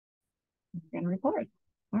We're going to record.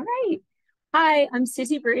 All right. Hi, I'm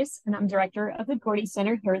Susie Bruce, and I'm director of the Gordy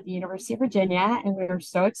Center here at the University of Virginia. And we're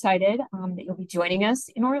so excited that you'll be joining us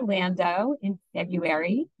in Orlando in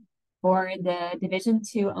February for the Division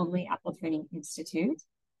II only Apple Training Institute.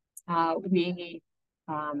 We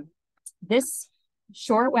this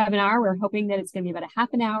short webinar, we're hoping that it's going to be about a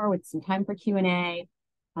half an hour with some time for Q&A,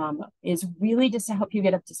 is really just to help you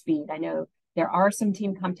get up to speed. I know there are some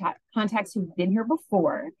team contacts who've been here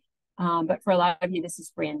before, but for a lot of you, this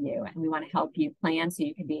is brand new, and we want to help you plan so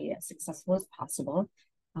you can be as successful as possible.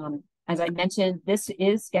 As I mentioned, this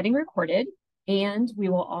is getting recorded, and we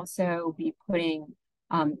will also be putting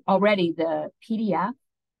already the PDF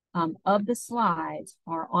of the slides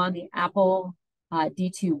are on the Apple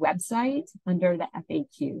D2 website under the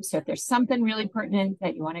FAQ. So if there's something really pertinent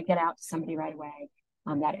that you want to get out to somebody right away,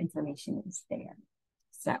 that information is there.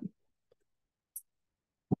 So,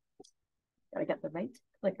 gotta get the right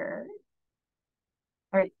clicker.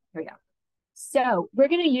 All right, here we go. So we're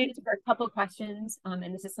going to use for a couple of questions,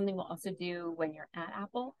 and this is something we'll also do when you're at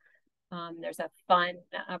Apple. There's a fun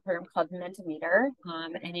program called Mentimeter,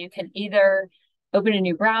 and you can either open a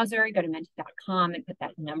new browser, go to menti.com and put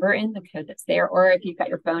that number in, the code that's there, or if you've got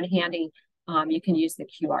your phone handy, you can use the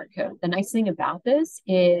QR code. The nice thing about this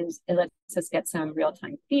is it lets us get some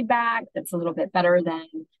real-time feedback that's a little bit better than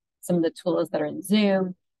some of the tools that are in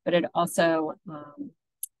Zoom, but it also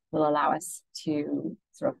will allow us to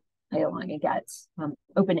sort of play along and get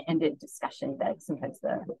open-ended discussion that sometimes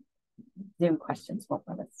the Zoom questions won't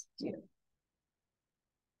let us do.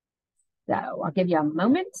 So I'll give you a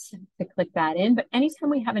moment to click that in, but anytime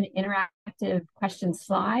we have an interactive question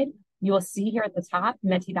slide, you will see here at the top,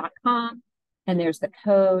 menti.com, and there's the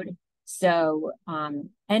code. So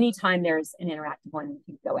anytime there's an interactive one,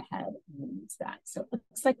 you can go ahead and use that. So it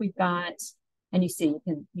looks like we've got, and you see,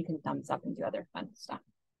 you can thumbs up and do other fun stuff.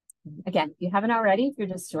 Again, if you haven't already, if you're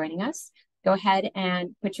just joining us, go ahead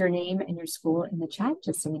and put your name and your school in the chat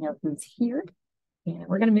just so we know who's here. And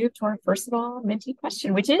we're going to move to our first of all Menti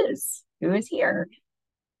question, which is, who is here?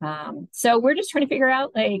 So we're just trying to figure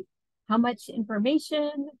out like how much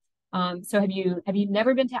information. So have you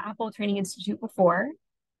never been to Apple Training Institute before?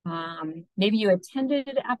 Maybe you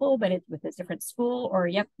attended Apple, but it's with a different school, or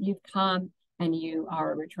yep, you've come and you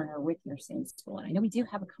are a returner with your same school. And I know we do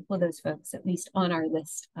have a couple of those folks, at least on our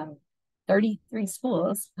list of 33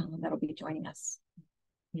 schools that'll be joining us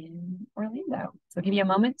in Orlando. So I'll give you a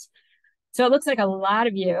moment. So it looks like a lot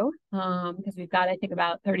of you, because we've got, I think,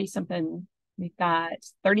 about 30 something, we've got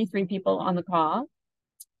 33 people on the call.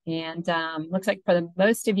 And looks like for the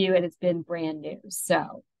most of you, it has been brand new.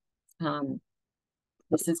 So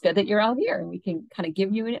this is good that you're all here and we can kind of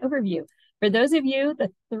give you an overview. For those of you, the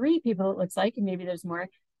 3 people it looks like, and maybe there's more,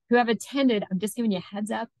 who have attended, I'm just giving you a heads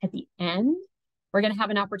up at the end. We're going to have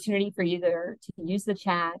an opportunity for you either to use the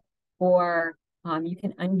chat or you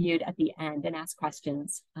can unmute at the end and ask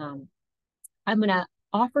questions. I'm going to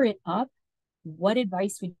offer it up. What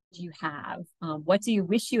advice would you have? What do you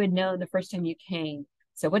wish you had known the first time you came?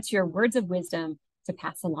 So what's your words of wisdom to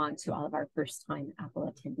pass along to all of our first-time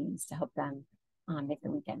Apple attendees to help them make the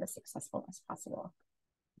weekend as successful as possible?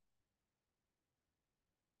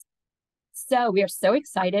 So we are so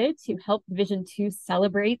excited to help Division II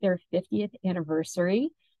celebrate their 50th anniversary.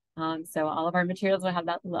 So all of our materials will have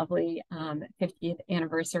that lovely 50th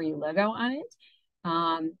anniversary logo on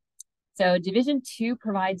it. So Division II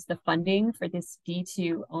provides the funding for this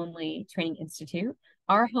D2 only training institute.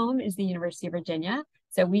 Our home is the University of Virginia.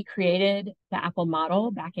 So we created the Apple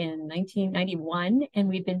model back in 1991, and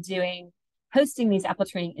we've been hosting these Apple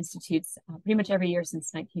training institutes pretty much every year since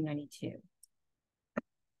 1992.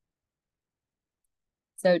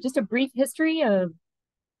 So just a brief history of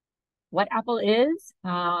what Apple is.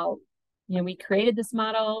 We created this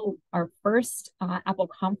model. Our first Apple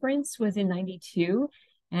conference was in 92.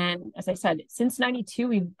 And as I said, since 92,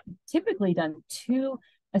 we've typically done 2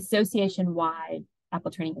 association-wide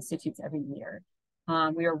Apple Training Institutes every year.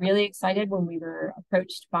 We were really excited when we were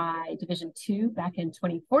approached by Division II back in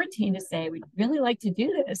 2014 to say, we'd really like to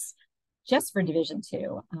do this just for Division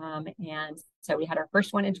II. And so we had our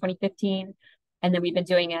first one in 2015, and then we've been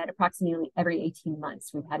doing it approximately every 18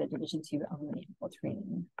 months. We've had a Division II only Apple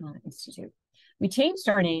Training Institute. We changed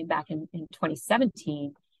our name back in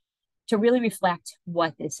 2017 to really reflect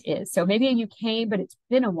what this is. So maybe you came, but it's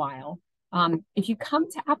been a while. If you come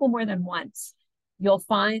to Apple more than once, you'll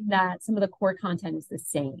find that some of the core content is the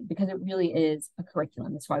same because it really is a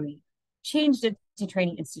curriculum. That's why we changed it to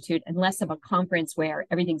Training Institute and less of a conference where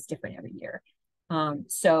everything's different every year.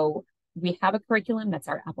 So we have a curriculum, that's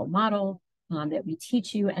our Apple model that we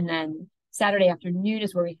teach you. And then Saturday afternoon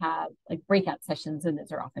is where we have like breakout sessions, and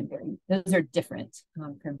those are different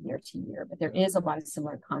from year to year, but there is a lot of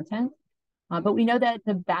similar content. But we know that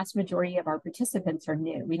the vast majority of our participants are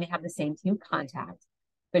new. We may have the same team contact,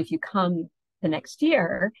 but if you come the next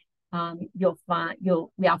year,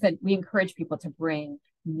 we encourage people to bring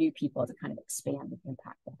new people to kind of expand the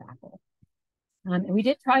impact of Apple. And we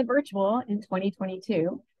did try virtual in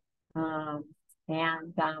 2022.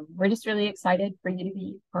 We're just really excited for you to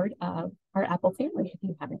be part of our Apple family if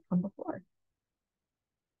you haven't come before.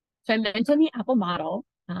 So I mentioned the Apple model.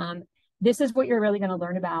 This is what you're really going to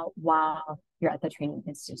learn about while you're at the Training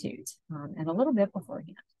Institute and a little bit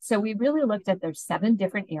beforehand. So we really looked at there's 7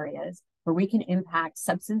 different areas where we can impact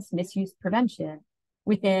substance misuse prevention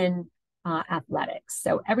within athletics.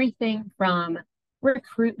 So everything from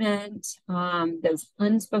recruitment, those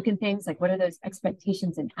unspoken things, like what are those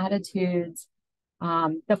expectations and attitudes,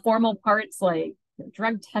 the formal parts like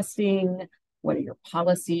drug testing, what are your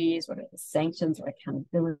policies, what are the sanctions or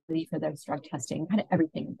accountability for those drug testing, kind of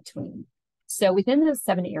everything in between. So within those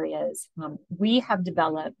 7 areas, we have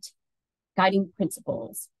developed guiding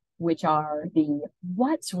principles, which are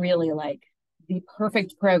what's really like the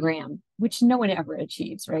perfect program, which no one ever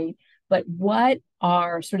achieves, right? But what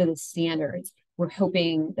are sort of the standards we're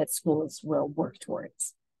hoping that schools will work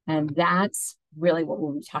towards? And that's really what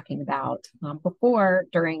we'll be talking about before,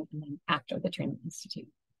 during, and then after the Training Institute.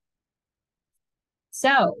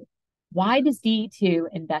 So why does DE2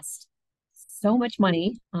 invest so much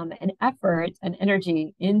money and effort and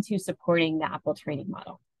energy into supporting the Apple training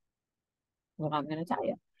model? Well, I'm going to tell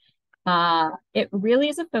you. It really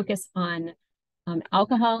is a focus on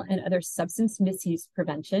alcohol and other substance misuse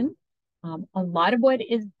prevention. A lot of what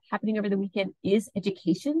is happening over the weekend is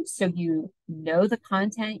education. So you know the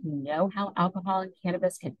content, you know how alcohol and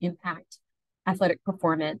cannabis can impact athletic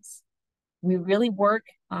performance. We really work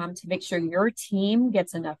to make sure your team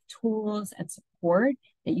gets enough tools and support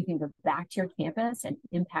that you can go back to your campus and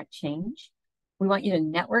impact change. We want you to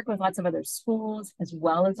network with lots of other schools, as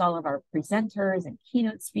well as all of our presenters and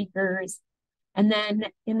keynote speakers. And then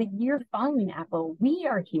in the year following Apple, we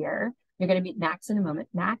are here. You're going to meet Max in a moment.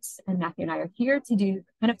 Max and Matthew and I are here to do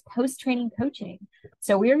kind of post-training coaching.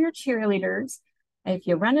 So we're your cheerleaders. If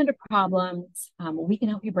you run into problems, we can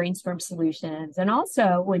help you brainstorm solutions. And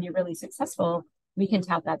also, when you're really successful, we can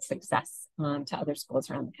tout that success to other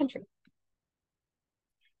schools around the country.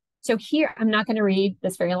 So here, I'm not going to read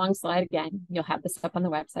this very long slide again. You'll have this up on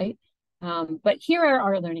the website. But here are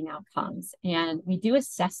our learning outcomes. And we do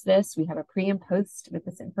assess this. We have a pre and post with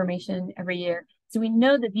this information every year. So we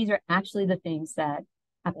know that these are actually the things that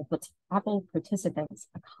Apple participants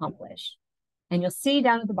accomplish. And you'll see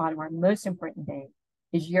down at the bottom, our most important thing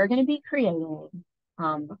is you're going to be creating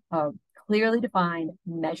a clearly defined,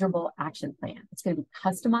 measurable action plan. It's going to be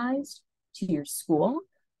customized to your school.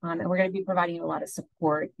 And we're going to be providing you a lot of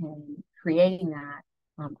support in creating that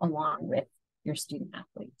along with your student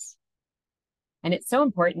athletes. And it's so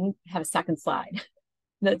important to have a second slide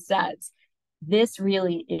that says, this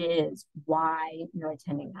really is why you're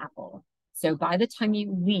attending Apple. So by the time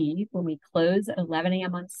you leave, when we close at 11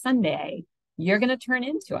 a.m. on Sunday, you're going to turn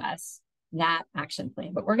into us that action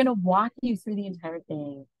plan. But we're going to walk you through the entire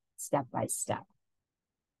thing step by step.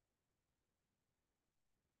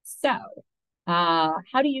 So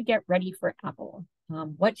how do you get ready for Apple?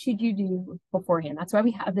 What should you do beforehand? That's why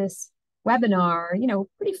we have this webinar,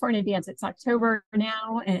 pretty far in advance. It's October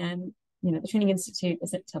now, and the Training Institute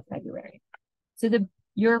isn't till February. So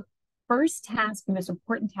your first task, the most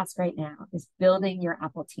important task right now, is building your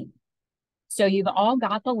Apple team. So you've all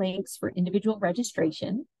got the links for individual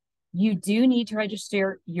registration. You do need to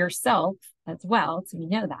register yourself as well, so we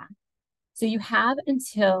know that. So you have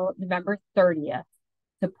until November 30th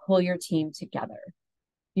to pull your team together.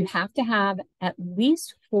 You have to have at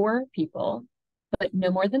least 4 people, but no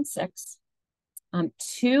more than 6.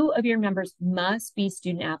 2 of your members must be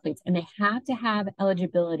student athletes, and they have to have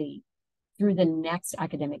eligibility through the next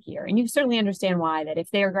academic year. And you certainly understand why, that if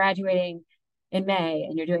they are graduating in May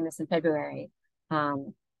and you're doing this in February,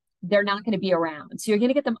 they're not going to be around. So you're going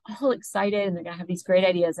to get them all excited and they're going to have these great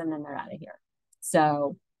ideas, and then they're out of here.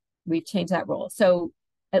 So we've changed that rule. So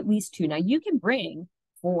at least 2. Now you can bring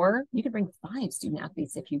 4, you can bring 5 student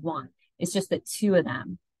athletes if you want. It's just that 2 of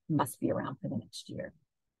them must be around for the next year.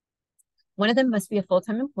 One of them must be a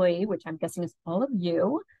full-time employee, which I'm guessing is all of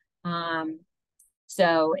you.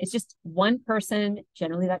 So it's just one person,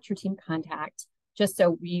 generally that's your team contact, just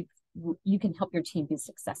so you can help your team be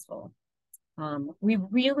successful. We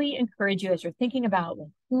really encourage you, as you're thinking about,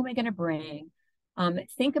 who am I going to bring,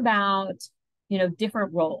 think about,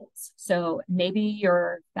 different roles. So maybe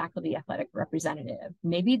you're faculty athletic representative.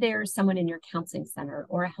 Maybe there's someone in your counseling center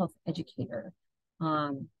or a health educator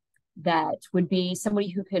that would be somebody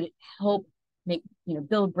who could help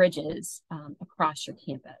build bridges across your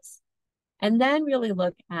campus. And then really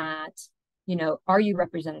look at, are you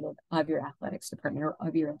representative of your athletics department or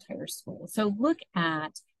of your entire school? So look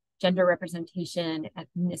at gender representation,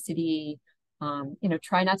 ethnicity,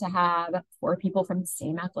 try not to have 4 people from the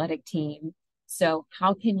same athletic team. So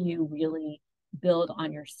how can you really build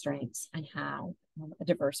on your strengths and have a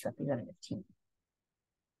diverse representative team?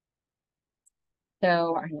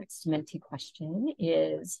 So our next Menti question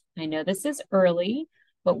is, I know this is early,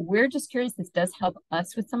 but we're just curious, this does help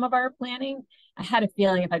us with some of our planning. I had a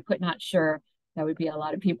feeling if I put not sure, that would be a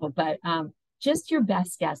lot of people, but just your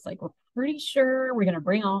best guess, like we're pretty sure we're gonna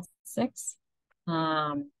bring all 6.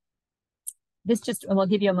 We'll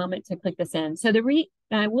give you a moment to click this in. So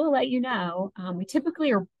I will let you know, we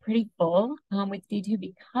typically are pretty full with D2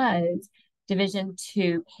 because Division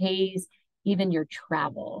II pays even your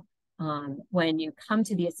travel. When you come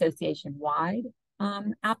to the association-wide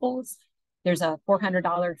apples, there's a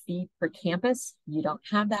 $400 fee per campus. You don't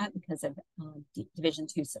have that because of Division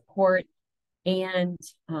II support. And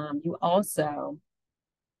you also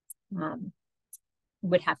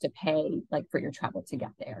would have to pay for your travel to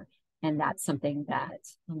get there. And that's something that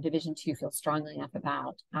Division II feels strongly enough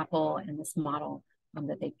about Apple and this model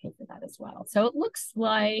that they pay for that as well. So it looks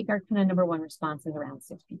like our kind of number 1 response is around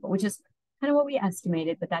 6 people, which is kind of what we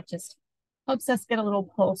estimated, but that just helps us get a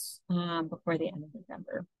little pulse before the end of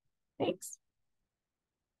November. Thanks.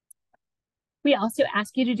 We also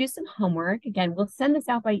ask you to do some homework. Again, we'll send this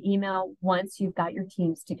out by email once you've got your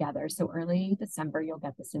teams together. So early December, you'll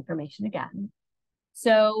get this information again.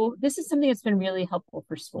 So this is something that's been really helpful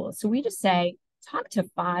for schools. So we just say, talk to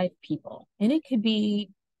 5 people, and it could be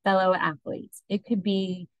fellow athletes. It could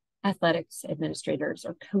be athletics administrators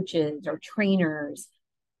or coaches or trainers,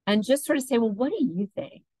 and just sort of say, well, what do you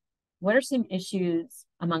think? What are some issues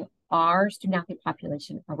among our student athlete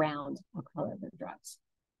population around alcohol and drugs?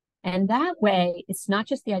 And that way, it's not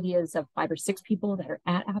just the ideas of 5 or 6 people that are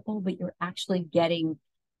at Apple, but you're actually getting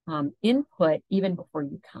input even before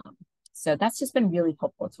you come. So that's just been really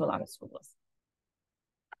helpful to a lot of schools.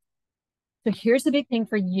 So here's the big thing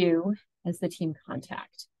for you as the team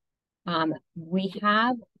contact. We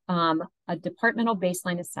have a departmental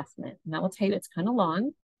baseline assessment, and that will tell you it's kind of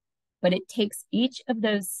long, but it takes each of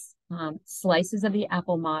those slices of the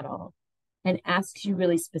Apple model and asks you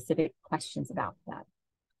really specific questions about that.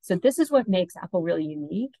 So this is what makes Apple really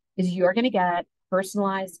unique, is you're going to get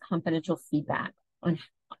personalized, confidential feedback on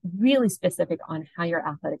really specific on how your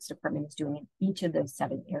athletics department is doing in each of those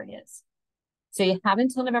 7 areas. So you have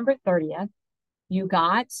until November 30th. You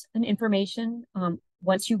got an information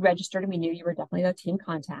once you registered, and we knew you were definitely the team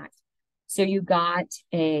contact. So you got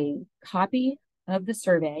a copy of the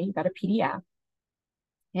survey, you got a PDF,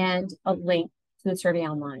 and a link to the survey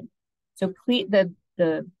online. So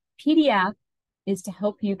the PDF is to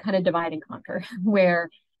help you kind of divide and conquer, where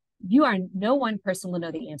no one person will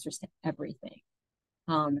know the answers to everything.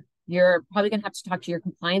 You're probably going to have to talk to your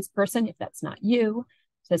compliance person, if that's not you,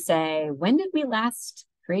 to say, when did we last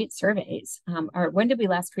create surveys? Or when did we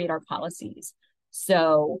last create our policies?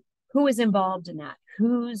 So who is involved in that?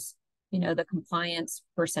 Who's, the compliance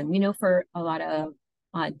person? We know for a lot of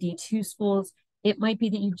D2 schools, it might be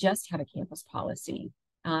that you just have a campus policy.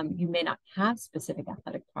 You may not have specific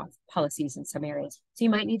athletic policies in some areas. So you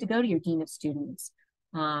might need to go to your dean of students,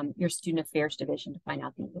 your student affairs division, to find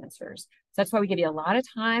out the answers. So that's why we give you a lot of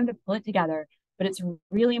time to pull it together, but it's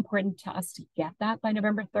really important to us to get that by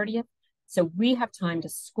November 30th. So we have time to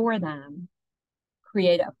score them,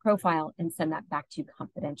 create a profile, and send that back to you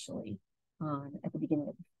confidentially at the beginning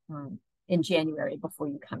of, in January, before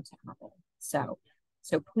you come to Apple. So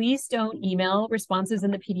please don't email responses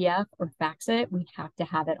in the PDF or fax it. We have to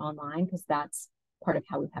have it online because that's part of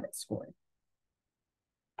how we have it scored.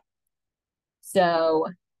 So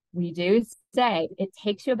we do say it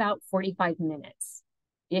takes you about 45 minutes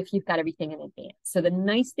if you've got everything in advance. So the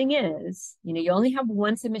nice thing is, you only have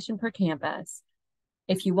 1 submission per campus.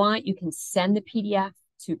 If you want, you can send the PDF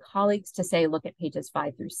to colleagues to say, look at pages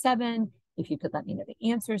 5 through 7. If you could let me know the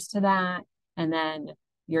answers to that. And then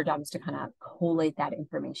your job is to kind of collate that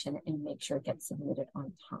information and make sure it gets submitted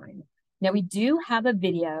on time. Now, we do have a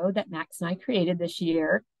video that Max and I created this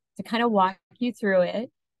year to kind of walk you through it,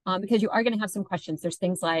 because you are going to have some questions. There's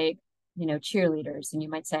things like, cheerleaders, and you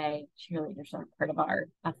might say, cheerleaders aren't part of our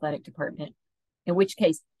athletic department, in which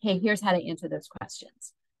case, hey, here's how to answer those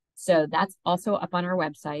questions. So that's also up on our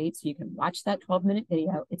website, so you can watch that 12-minute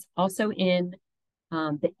video. It's also in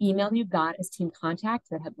The email you got as team contact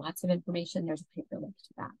that had lots of information, there's a hyperlink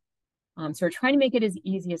to that. So we're trying to make it as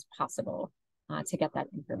easy as possible to get that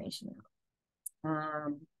information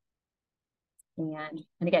out. And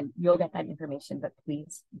again, you'll get that information, but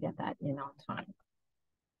please get that in on time.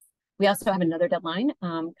 We also have another deadline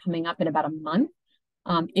coming up in about a month.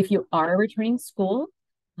 If you are returning school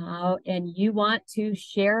and you want to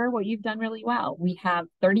share what you've done really well, we have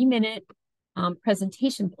 30-minute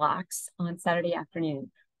presentation blocks on Saturday afternoon.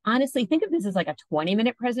 Honestly, think of this as like a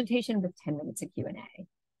 20-minute presentation with 10 minutes of Q&A.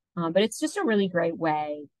 But it's just a really great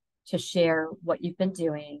way to share what you've been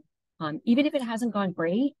doing. Even if it hasn't gone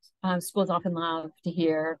great, schools often love to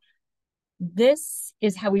hear, this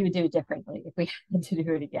is how we would do it differently if we had to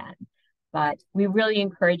do it again. But we really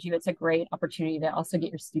encourage you. It's a great opportunity to also get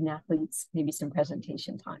your student athletes maybe some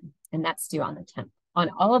presentation time. And that's due on the 10th. On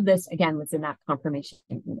all of this, again, was in that confirmation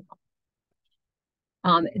email.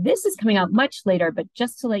 This is coming out much later, but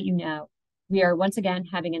just to let you know, we are once again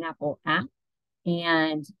having an Apple app.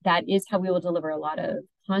 And that is how we will deliver a lot of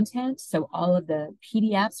content. So all of the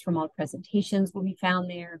PDFs from all presentations will be found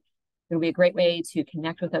there. It'll be a great way to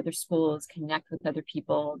connect with other schools, connect with other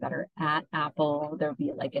people that are at Apple. There'll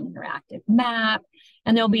be like an interactive map,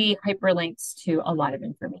 and there'll be hyperlinks to a lot of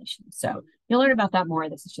information. So you'll learn about that more.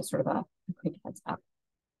 This is just sort of a quick heads up.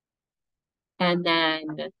 And then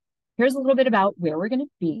here's a little bit about where we're going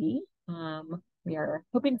to be. We are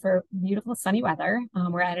hoping for beautiful sunny weather.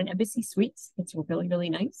 We're at an Embassy Suites. It's really, really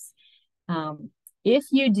nice. If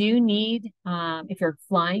you do need, if you're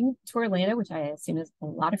flying to Orlando, which I assume is a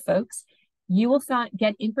lot of folks, you will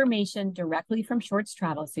get information directly from Shorts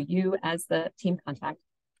Travel. So you as the team contact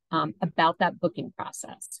about that booking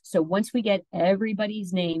process. So once we get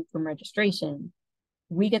everybody's name from registration,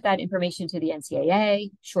 we get that information to the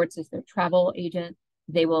NCAA. Shorts is their travel agent.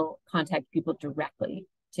 They will contact people directly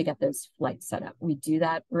to get those flights set up. We do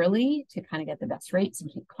that early to kind of get the best rates and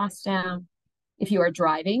keep costs down. If you are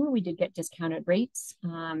driving, we did get discounted rates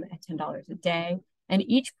at $10 a day. And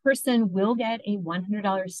each person will get a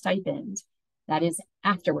 $100 stipend. That is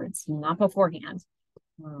afterwards, not beforehand.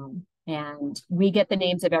 And we get the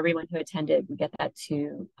names of everyone who attended. We get that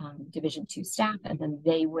to Division II staff, and then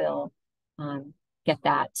they will get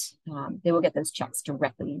that. They will get those checks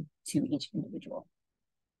directly to each individual.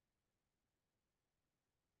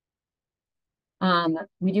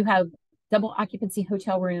 We do have double occupancy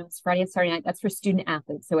hotel rooms Friday and Saturday night. That's for student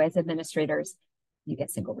athletes. So as administrators, you get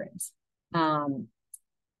single rooms.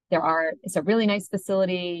 It's a really nice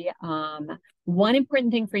facility. One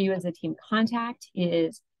important thing for you as a team contact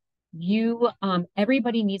is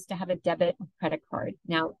everybody needs to have a debit or credit card.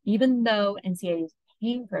 Now, even though NCAA is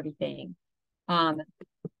paying for everything,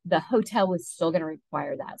 the hotel was still going to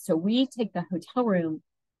require that. So we take the hotel room,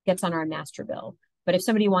 gets on our master bill. But if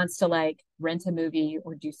somebody wants to like rent a movie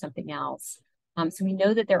or do something else, so we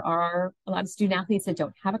know that there are a lot of student athletes that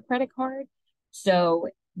don't have a credit card. So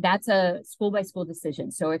that's a school by school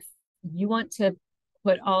decision. So if you want to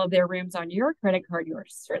put all of their rooms on your credit card, you are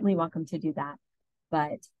certainly welcome to do that.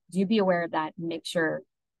 But do be aware of that and make sure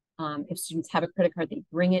if students have a credit card, they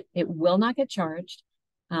bring it. It will not get charged.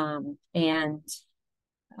 Just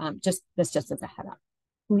as a head up.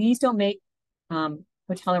 Please don't make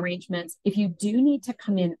hotel arrangements. If you do need to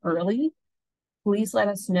come in early, please let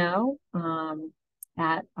us know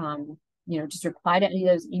just reply to any of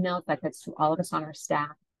those emails. That gets to all of us on our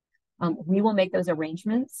staff. We will make those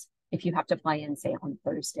arrangements if you have to fly in, say, on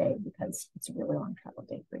Thursday, because it's a really long travel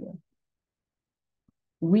day for you.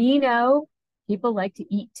 We know people like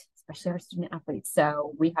to eat, especially our student athletes.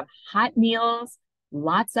 So we have hot meals,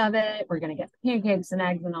 lots of it. We're going to get pancakes and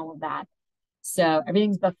eggs and all of that. So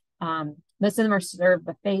everything's most of them are served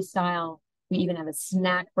buffet style. We even have a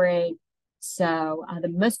snack break. So the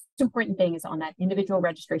most important thing is on that individual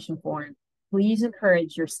registration form, please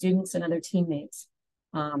encourage your students and other teammates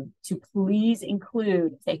to please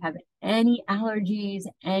include if they have any allergies,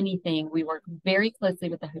 anything. We work very closely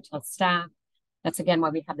with the hotel staff. That's again why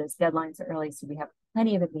we have those deadlines early, so we have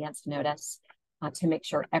plenty of advance notice to make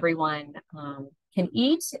sure everyone can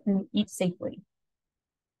eat and eat safely.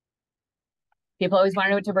 People always want to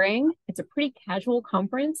know what to bring. It's a pretty casual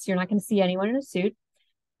conference. You're not going to see anyone in a suit,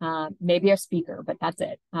 maybe a speaker, but that's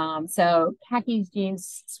it. So khakis,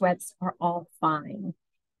 jeans, sweats are all fine.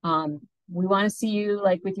 We want to see you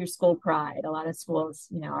like with your school pride. A lot of schools,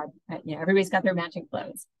 everybody's got their matching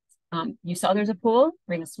clothes. You saw there's a pool,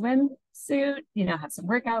 bring a swimsuit, have some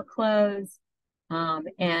workout clothes.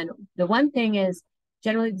 And the one thing is,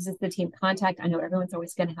 generally, this is the team contact. I know everyone's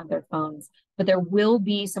always going to have their phones, but there will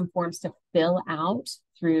be some forms to fill out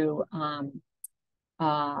through,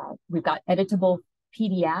 we've got editable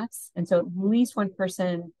PDFs. And so at least one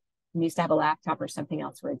person needs to have a laptop or something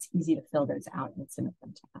else where it's easy to fill those out and submit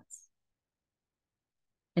them to us.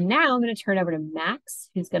 And now I'm going to turn over to Max,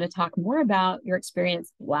 who's going to talk more about your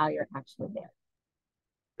experience while you're actually there.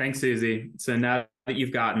 Thanks, Susie. So now that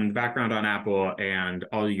you've gotten background on Apple and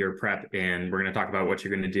all your prep in, we're going to talk about what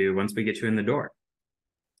you're going to do once we get you in the door.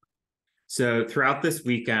 So throughout this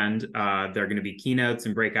weekend, there are going to be keynotes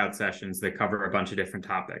and breakout sessions that cover a bunch of different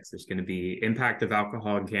topics. There's going to be impact of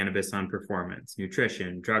alcohol and cannabis on performance,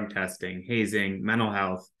 nutrition, drug testing, hazing, mental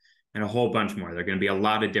health, and a whole bunch more. There are going to be a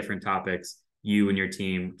lot of different topics you and your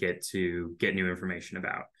team get to get new information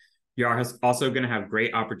about. You're also going to have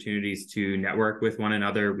great opportunities to network with one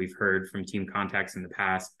another. We've heard from team contacts in the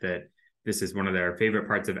past that this is one of their favorite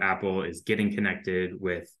parts of Apple, is getting connected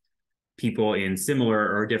with people in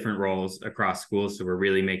similar or different roles across schools. So we're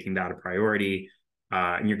really making that a priority.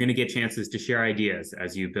 And you're going to get chances to share ideas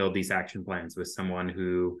as you build these action plans with someone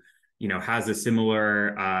who, has a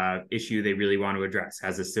similar issue they really want to address,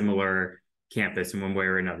 has a similar campus in one way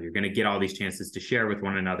or another. You're going to get all these chances to share with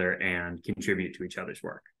one another and contribute to each other's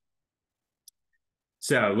work.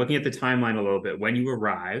 So looking at the timeline a little bit, when you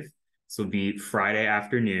arrive, this will be Friday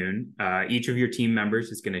afternoon. Each of your team members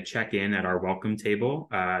is going to check in at our welcome table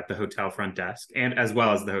at the hotel front desk, and as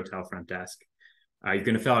well as the hotel front desk. You're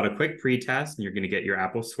going to fill out a quick pre-test, and you're going to get your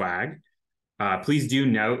Apple swag. Please do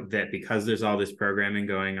note that because there's all this programming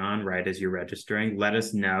going on right as you're registering, let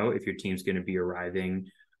us know if your team's going to be arriving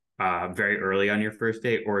very early on your first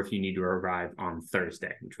day, or if you need to arrive on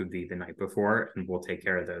Thursday, which would be the night before, and we'll take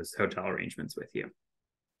care of those hotel arrangements with you.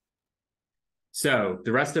 So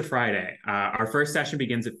the rest of Friday, our first session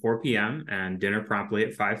begins at 4 p.m. and dinner promptly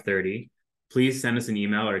at 5:30. Please send us an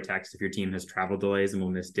email or a text if your team has travel delays and will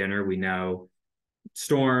miss dinner. We know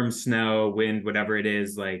storm, snow, wind, whatever it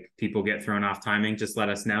is, like people get thrown off timing. Just let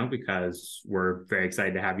us know because we're very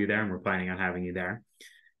excited to have you there and we're planning on having you there.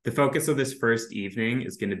 The focus of this first evening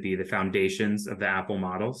is going to be the foundations of the Apple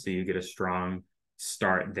model. So you get a strong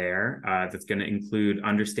start there. That's going to include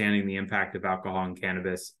understanding the impact of alcohol and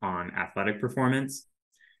cannabis on athletic performance,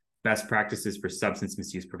 best practices for substance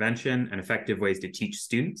misuse prevention, and effective ways to teach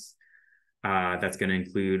students. That's going to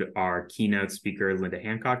include our keynote speaker, Linda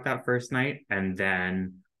Hancock, that first night. And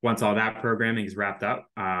then once all that programming is wrapped up,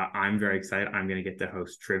 I'm very excited. I'm going to get to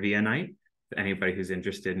host trivia night for anybody who's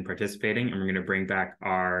interested in participating. And we're going to bring back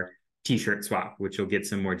our t-shirt swap, which you'll get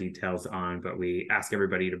some more details on. But we ask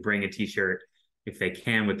everybody to bring a t-shirt if they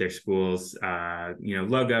can with their school's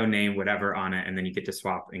logo, name, whatever on it, and then you get to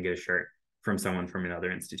swap and get a shirt from someone from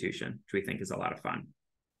another institution, which we think is a lot of fun.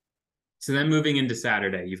 So then moving into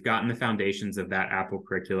Saturday, you've gotten the foundations of that Apple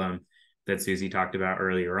curriculum that Susie talked about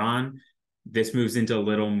earlier on. This moves into a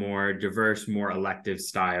little more diverse, more elective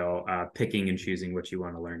style, picking and choosing what you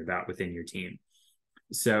want to learn about within your team.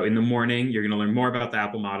 So in the morning, you're going to learn more about the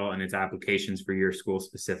Apple model and its applications for your school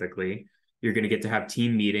specifically. You're going to get to have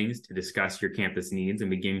team meetings to discuss your campus needs and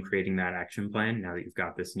begin creating that action plan now that you've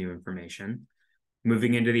got this new information.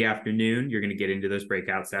 Moving into the afternoon, you're going to get into those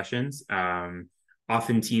breakout sessions.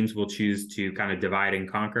 Often teams will choose to kind of divide and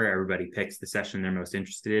conquer. Everybody picks the session they're most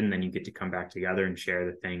interested in, and then you get to come back together and share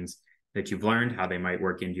the things that you've learned, how they might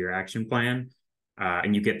work into your action plan.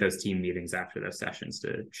 And you get those team meetings after those sessions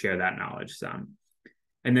to share that knowledge some.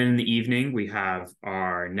 And then in the evening, we have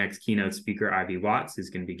our next keynote speaker, Ivy Watts,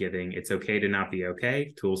 who's going to be giving It's Okay to Not Be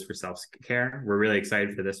Okay, Tools for Self-Care. We're really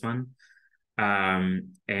excited for this one.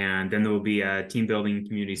 And then there will be a team building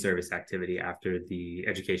community service activity after the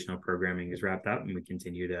educational programming is wrapped up and we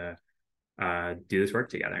continue to do this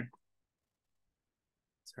work together.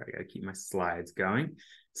 Sorry, I got to keep my slides going.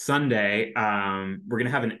 Sunday, we're going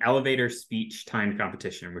to have an elevator speech timed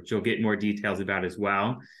competition, which you'll get more details about as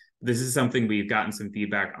well. This is something we've gotten some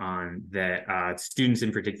feedback on that students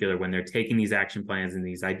in particular, when they're taking these action plans and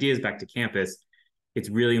these ideas back to campus, it's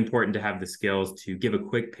really important to have the skills to give a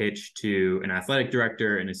quick pitch to an athletic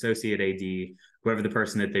director, an associate AD, whoever the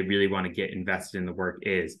person that they really want to get invested in the work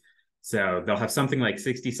is. So they'll have something like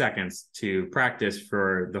 60 seconds to practice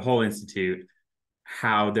for the whole institute,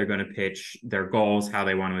 how they're going to pitch their goals, how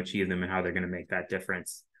they want to achieve them, and how they're going to make that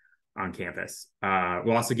difference on campus.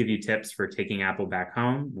 We'll also give you tips for taking Apple back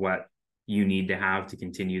home, what you need to have to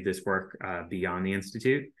continue this work beyond the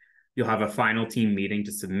Institute. You'll have a final team meeting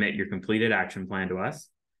to submit your completed action plan to us.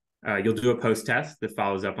 You'll do a post-test that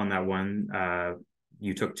follows up on that one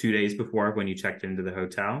you took 2 days before when you checked into the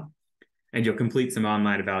hotel. And you'll complete some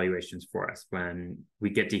online evaluations for us when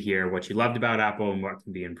we get to hear what you loved about Apple and what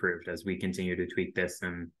can be improved as we continue to tweak this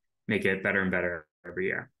and make it better and better every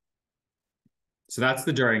year. So that's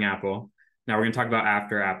the during Apple. Now we're going to talk about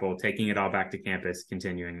after Apple, taking it all back to campus,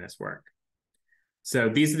 continuing this work. So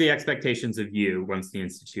these are the expectations of you once the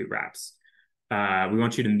Institute wraps. We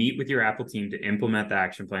want you to meet with your Apple team to implement the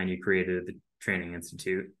action plan you created at the Training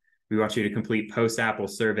Institute. We want you to complete post-Apple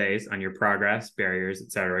surveys on your progress, barriers,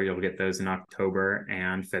 et cetera. You'll get those in October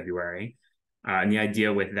and February. And the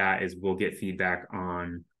idea with that is we'll get feedback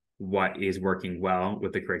on what is working well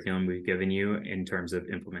with the curriculum we've given you in terms of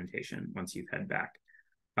implementation once you've head back.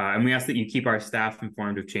 And we ask that you keep our staff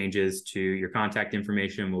informed of changes to your contact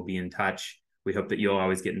information. We'll be in touch. We hope that you'll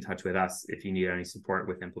always get in touch with us if you need any support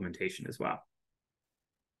with implementation as well.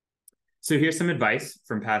 So here's some advice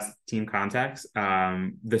from past team contacts.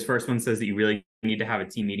 This first one says that you really need to have a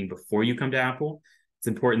team meeting before you come to Apple. It's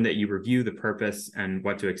important that you review the purpose and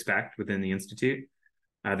what to expect within the Institute.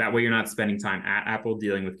 That way you're not spending time at Apple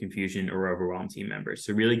dealing with confusion or overwhelmed team members.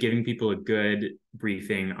 So really giving people a good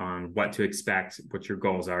briefing on what to expect, what your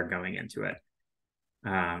goals are going into it.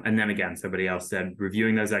 And then again, somebody else said,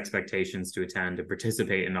 reviewing those expectations to attend and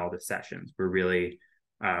participate in all the sessions. We're really,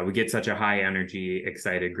 we get such a high energy,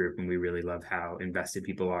 excited group, and we really love how invested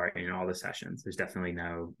people are in all the sessions. There's definitely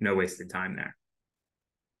no wasted time there.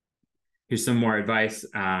 Here's some more advice.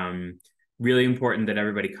 Really important that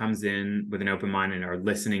everybody comes in with an open mind and are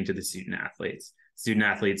listening to the student athletes. Student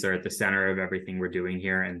athletes are at the center of everything we're doing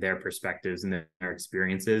here, and their perspectives and their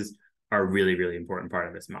experiences are a really, really important part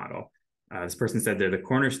of this model. This person said they're the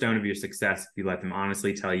cornerstone of your success if you let them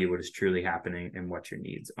honestly tell you what is truly happening and what your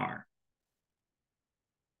needs are.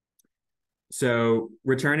 So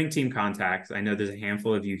returning team contacts, I know there's a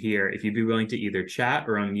handful of you here. If you'd be willing to either chat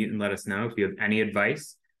or unmute and let us know if you have any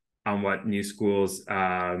advice on what new schools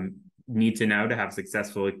need to know to have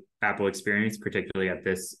successful Apple experience, particularly at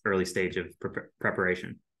this early stage of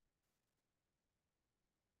preparation.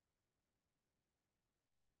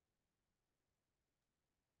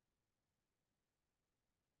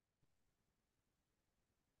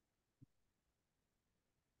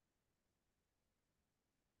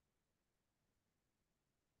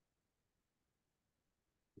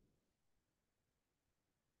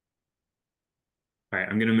 All right,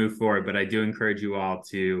 I'm going to move forward, but I do encourage you all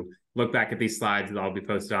to look back at these slides that will be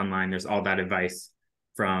posted online. There's all that advice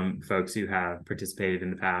from folks who have participated in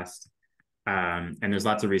the past. And there's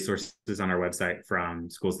lots of resources on our website from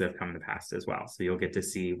schools that have come in the past as well. So you'll get to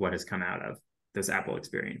see what has come out of those Apple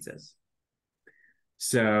experiences.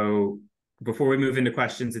 So before we move into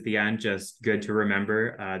questions at the end, just good to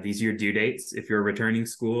remember, these are your due dates. If you're a returning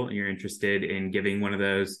school and you're interested in giving one of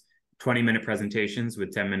those 20-minute presentations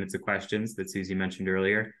with 10 minutes of questions that Susie mentioned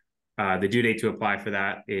earlier, the due date to apply for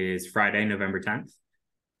that is Friday, November 10th.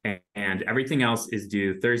 And everything else is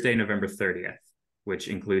due Thursday, November 30th, which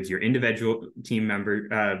includes your individual team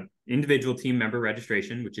member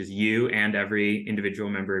registration, which is you and every individual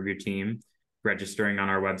member of your team registering on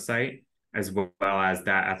our website, as well as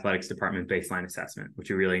that athletics department baseline assessment, which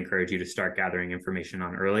we really encourage you to start gathering information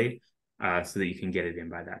on early so that you can get it in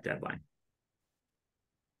by that deadline.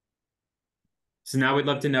 So now we'd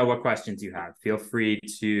love to know what questions you have. Feel free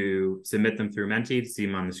to submit them through Menti, see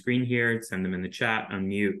them on the screen here, send them in the chat,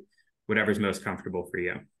 unmute, whatever's most comfortable for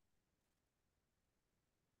you.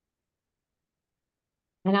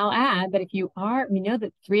 And I'll add that if you are, we know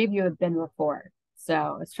that 3 of you have been before. So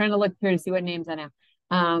I was trying to look through to see what names I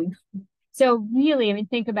know. So really, I mean,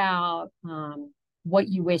 think about what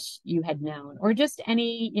you wish you had known, or just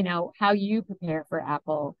any, how you prepare for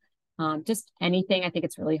Apple. Just anything. I think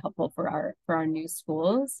it's really helpful for our new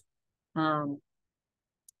schools to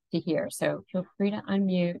hear. So feel free to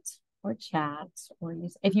unmute or chat, or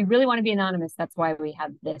use, if you really want to be anonymous, that's why we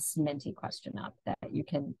have this Menti question up, that you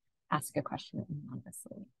can ask a question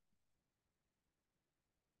anonymously.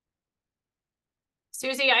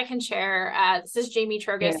 Susie, I can share. This is Jamie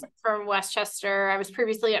Trogus from Westchester. I was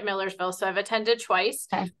previously at Millersville, so I've attended twice.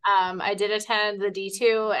 Okay. I did attend the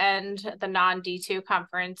D2 and the non-D2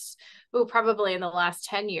 conference, probably in the last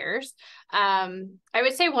 10 years. I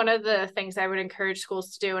would say one of the things I would encourage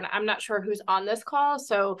schools to do, and I'm not sure who's on this call,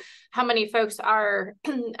 so how many folks are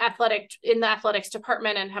in the athletics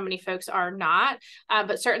department and how many folks are not,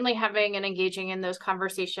 but certainly having and engaging in those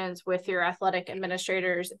conversations with your athletic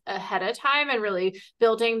administrators ahead of time, and really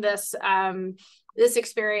building this this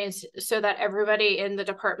experience so that everybody in the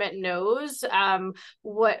department knows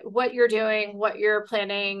what you're doing, what you're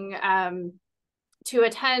planning to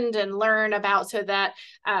attend and learn about, so that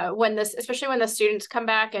especially when the students come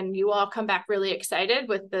back and you all come back really excited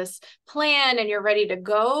with this plan and you're ready to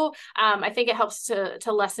go, I think it helps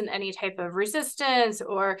to lessen any type of resistance,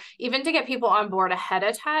 or even to get people on board ahead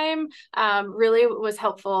of time. Really was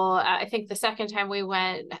helpful. I think the second time we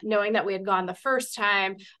went, knowing that we had gone the first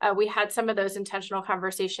time, we had some of those intentional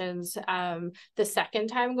conversations the second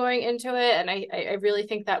time going into it. And I really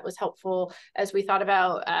think that was helpful as we thought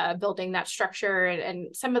about building that structure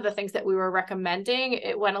and some of the things that we were recommending.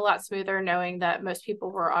 It went a lot smoother knowing that most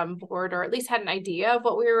people were on board, or at least had an idea of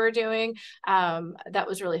what we were doing. That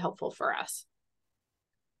was really helpful for us.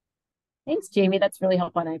 Thanks, Jamie. That's really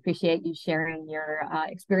helpful, and I appreciate you sharing your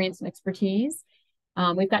experience and expertise.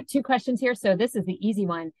 We've got 2 questions here, so this is the easy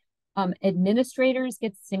one. Administrators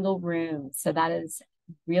get single rooms, so that is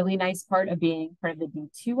really nice part of being part of the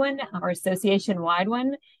D2 one. Our association-wide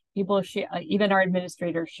one, people share, even our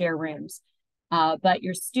administrators share rooms. But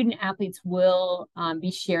your student athletes will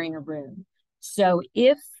be sharing a room. So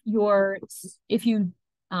if you've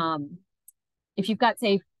got,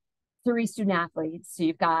 say, 3 student athletes, so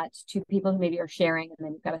you've got 2 people who maybe are sharing, and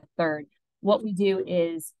then you've got a third, what we do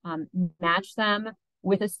is match them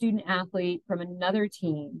with a student athlete from another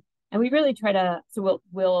team. And we really try to, so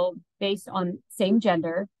we'll based on same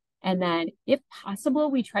gender. And then if possible,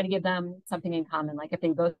 we try to give them something in common. Like if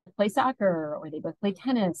they both play soccer or they both play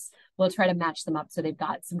tennis, we'll try to match them up so they've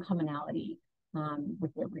got some commonality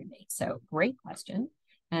with their roommates. So great question.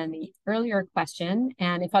 And the earlier question,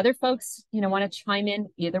 and if other folks, want to chime in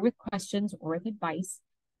either with questions or with advice.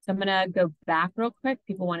 So I'm going to go back real quick.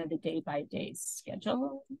 People wanted the day-by-day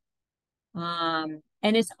schedule.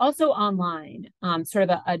 And it's also online, sort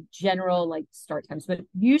of a general like start times. But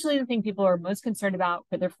usually the thing people are most concerned about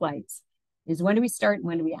for their flights is when do we start and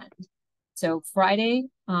when do we end? So Friday,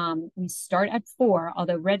 we start at 4,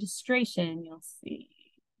 although registration, you'll see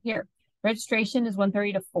here, registration is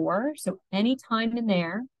 1:30 to 4. So anytime in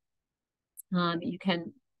there, you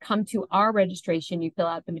can come to our registration, you fill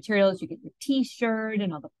out the materials, you get your t-shirt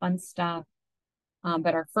and all the fun stuff.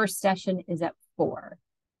 But our first session is at 4.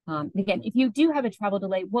 Again, if you do have a travel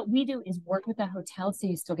delay, what we do is work with the hotel so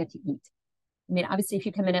you still get to eat. I mean, obviously, if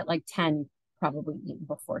you come in at like 10, probably eat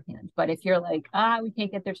beforehand. But if you're like, we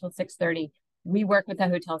can't get there till 6:30, we work with the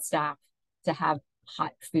hotel staff to have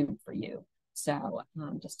hot food for you. So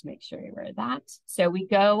just to make sure you're aware of that. So we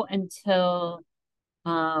go until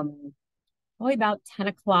probably about 10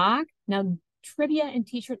 o'clock. Now, trivia and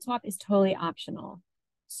t-shirt swap is totally optional.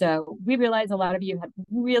 So we realize a lot of you have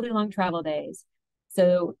really long travel days.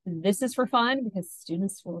 So this is for fun because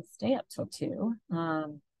students will stay up till 2.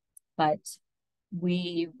 But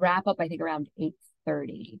we wrap up, I think, around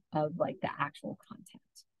 8:30 of like the actual content.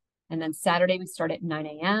 And then Saturday we start at 9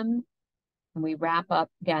 a.m. and we wrap up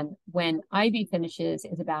again when IB finishes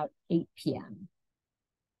is about 8 p.m.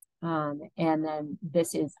 And then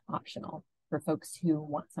this is optional for folks who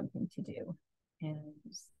want something to do. And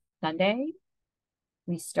Sunday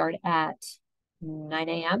we start at 9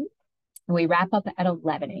 a.m. and we wrap up at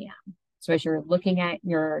 11 a.m. So as you're looking at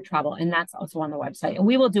your travel, and that's also on the website, and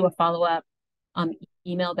we will do a follow-up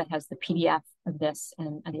email that has the PDF of this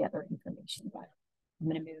and the other information. But I'm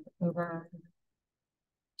going to move over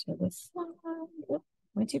to this slide. Oh,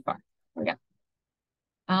 went too far. There we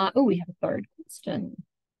go. We have a third question.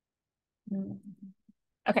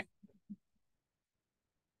 Okay.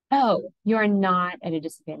 Oh, you are not at a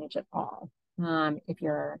disadvantage at all. If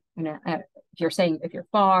you're saying if you're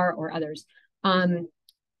far or others,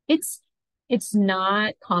 it's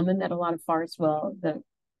not common that a lot of FARs the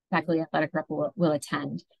faculty athletic rep will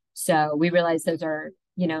attend. So we realize those are,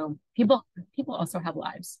 people also have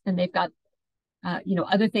lives and they've got,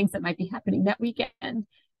 other things that might be happening that weekend.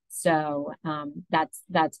 So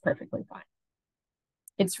that's perfectly fine.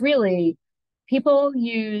 It's really, people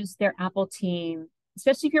use their Apple team,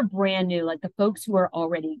 especially if you're brand new, like the folks who are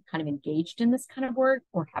already kind of engaged in this kind of work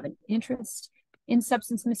or have an interest in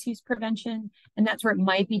substance misuse prevention. And that's where it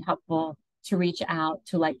might be helpful to reach out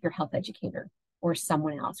to like your health educator or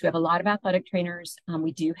someone else. We have a lot of athletic trainers.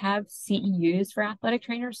 We do have CEUs for athletic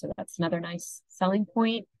trainers, so that's another nice selling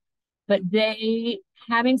point. But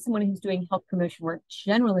having someone who's doing health promotion work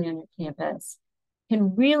generally on your campus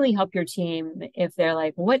can really help your team if they're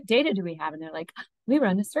like, well, what data do we have? And they're like, we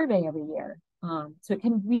run a survey every year. So it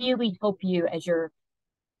can really help you as you're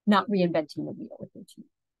not reinventing the wheel with your team.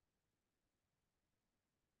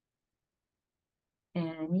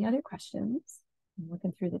 Any other questions? I'm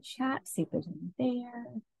looking through the chat, see if there's any there.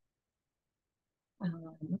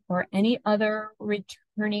 Or any other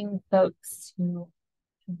returning folks who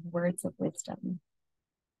have words of wisdom.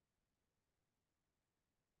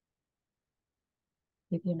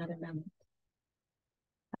 Give you another moment.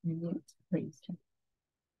 Mute, please.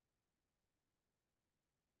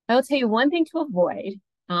 I will tell you one thing to avoid.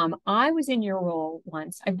 I was in your role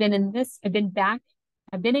once. I've been at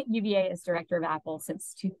UVA as director of Apple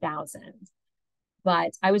since 2000,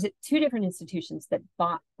 but I was at two different institutions that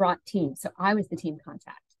brought teams. So I was the team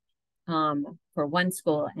contact for one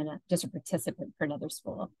school and just a participant for another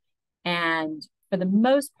school. And for the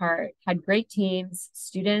most part, had great teams.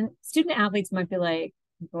 Student athletes might be like,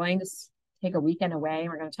 I'm going to take a weekend away and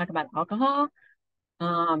we're going to talk about alcohol.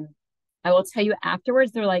 I will tell you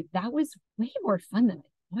afterwards, they're like, that was way more fun than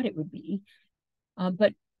I thought it would be.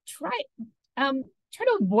 But try to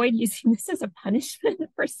avoid using this as a punishment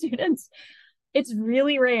for students. It's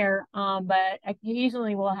really rare, but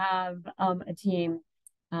occasionally we'll have a team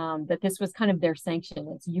that this was kind of their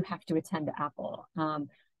sanction. It's you have to attend Apple.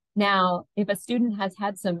 Now, if a student has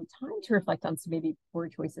had some time to reflect on some maybe poor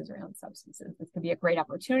choices around substances, this could be a great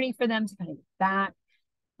opportunity for them to kind of get back.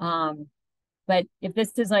 But if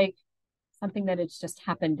this is like something that it's just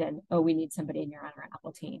happened and, oh, we need somebody and you're on our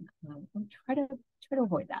Apple team, try to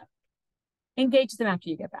avoid that. Engage them after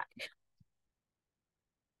you get back.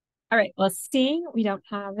 All right, well, seeing we don't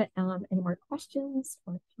have any more questions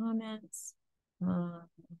or comments,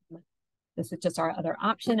 this is just our other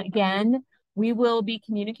option. Again, we will be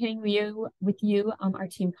communicating with you, our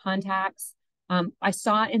team contacts. I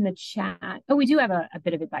saw in the chat, oh, we do have a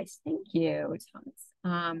bit of advice. Thank you,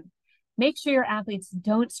 Thomas. Make sure your athletes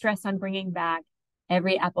don't stress on bringing back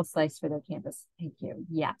every apple slice for their campus. Thank you.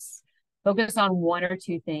 Yes. Focus on one or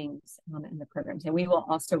two things in the programs. And we will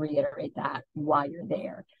also reiterate that while you're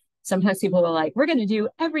there. Sometimes people are like, we're going to do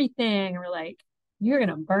everything. And we're like, you're going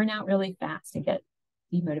to burn out really fast and get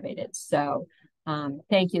demotivated. So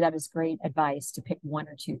thank you. That is great advice to pick one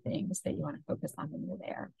or two things that you want to focus on when you're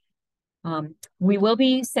there. We will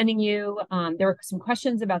be sending you, there were some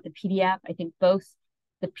questions about the PDF. I think both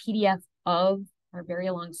the PDF of our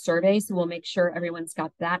very long survey. So we'll make sure everyone's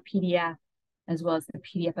got that PDF as well as the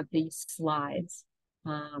PDF of these slides.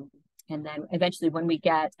 And then eventually when we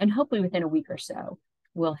get, and hopefully within a week or so,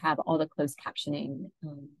 we'll have all the closed captioning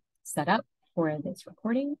set up for this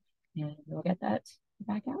recording and we'll get that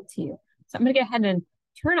back out to you. So I'm going to go ahead and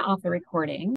turn off the recording.